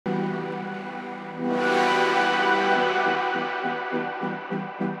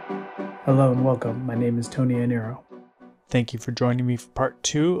Hello and welcome, my name is Tony Ianiro. Thank you for joining me for part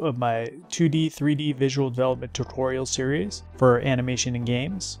 2 of my 2D, 3D visual development tutorial series for animation and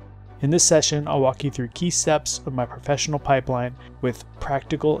games. In this session, I'll walk you through key steps of my professional pipeline with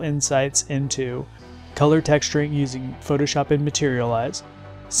practical insights into color texturing using Photoshop and Materialize,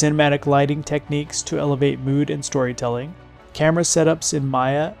 cinematic lighting techniques to elevate mood and storytelling, camera setups in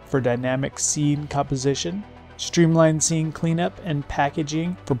Maya for dynamic scene composition, streamlined scene cleanup and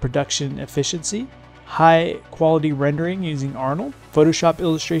packaging for production efficiency, high quality rendering using Arnold, Photoshop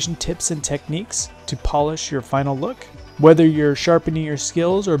illustration tips and techniques to polish your final look. Whether you're sharpening your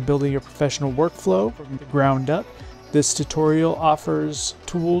skills or building a professional workflow from the ground up, this tutorial offers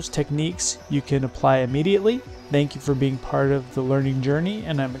tools, techniques you can apply immediately. Thank you for being part of the learning journey,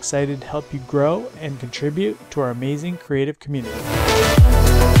 and I'm excited to help you grow and contribute to our amazing creative community.